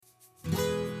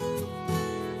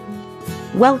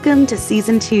Welcome to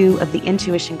Season 2 of the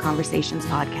Intuition Conversations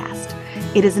podcast.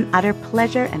 It is an utter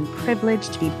pleasure and privilege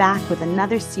to be back with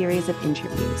another series of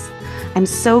interviews. I'm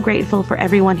so grateful for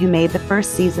everyone who made the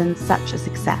first season such a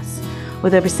success.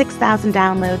 With over 6,000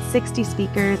 downloads, 60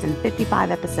 speakers, and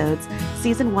 55 episodes,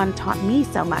 Season 1 taught me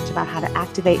so much about how to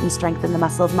activate and strengthen the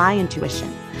muscle of my intuition,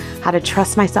 how to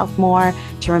trust myself more,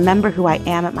 to remember who I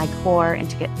am at my core, and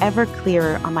to get ever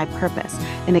clearer on my purpose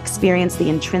and experience the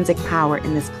intrinsic power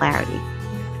in this clarity.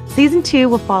 Season 2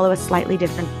 will follow a slightly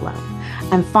different flow.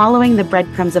 I'm following the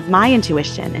breadcrumbs of my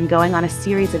intuition and going on a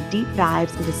series of deep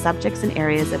dives into subjects and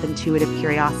areas of intuitive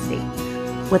curiosity.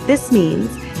 What this means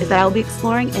is that I will be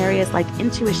exploring areas like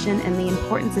intuition and the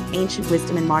importance of ancient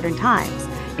wisdom in modern times,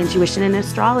 intuition in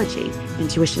astrology,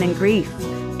 intuition in grief,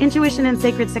 intuition in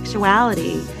sacred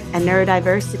sexuality, and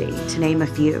neurodiversity, to name a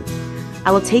few.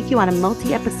 I will take you on a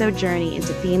multi-episode journey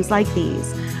into themes like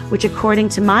these, which according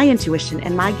to my intuition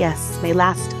and my guests may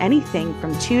last anything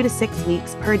from 2 to 6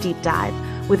 weeks per deep dive,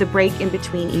 with a break in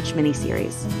between each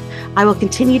mini-series. I will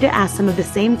continue to ask some of the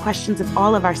same questions of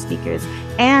all of our speakers,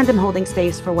 and I'm holding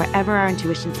space for wherever our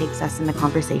intuition takes us in the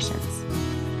conversations.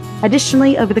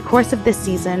 Additionally, over the course of this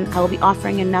season, I will be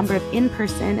offering a number of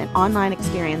in-person and online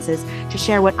experiences to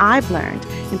share what I've learned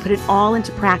and put it all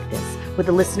into practice with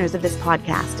the listeners of this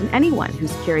podcast and anyone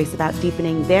who's curious about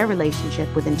deepening their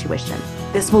relationship with intuition.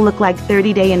 This will look like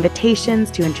 30-day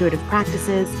invitations to intuitive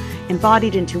practices,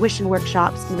 embodied intuition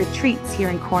workshops, and retreats here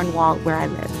in Cornwall, where I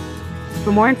live.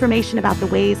 For more information about the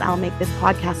ways I'll make this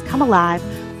podcast come alive,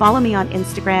 follow me on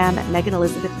Instagram at Megan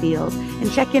Elizabeth Field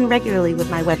and check in regularly with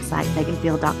my website,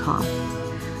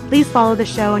 meganfield.com. Please follow the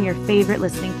show on your favorite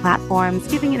listening platforms,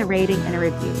 giving it a rating and a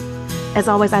review. As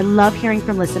always, I love hearing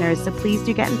from listeners, so please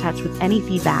do get in touch with any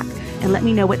feedback and let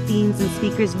me know what themes and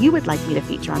speakers you would like me to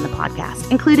feature on the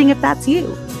podcast, including if that's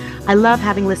you. I love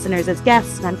having listeners as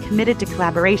guests, and I'm committed to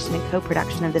collaboration and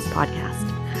co-production of this podcast.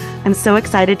 I'm so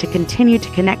excited to continue to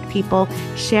connect people,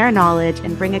 share knowledge,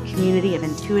 and bring a community of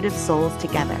intuitive souls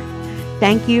together.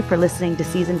 Thank you for listening to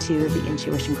Season 2 of the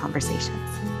Intuition Conversations.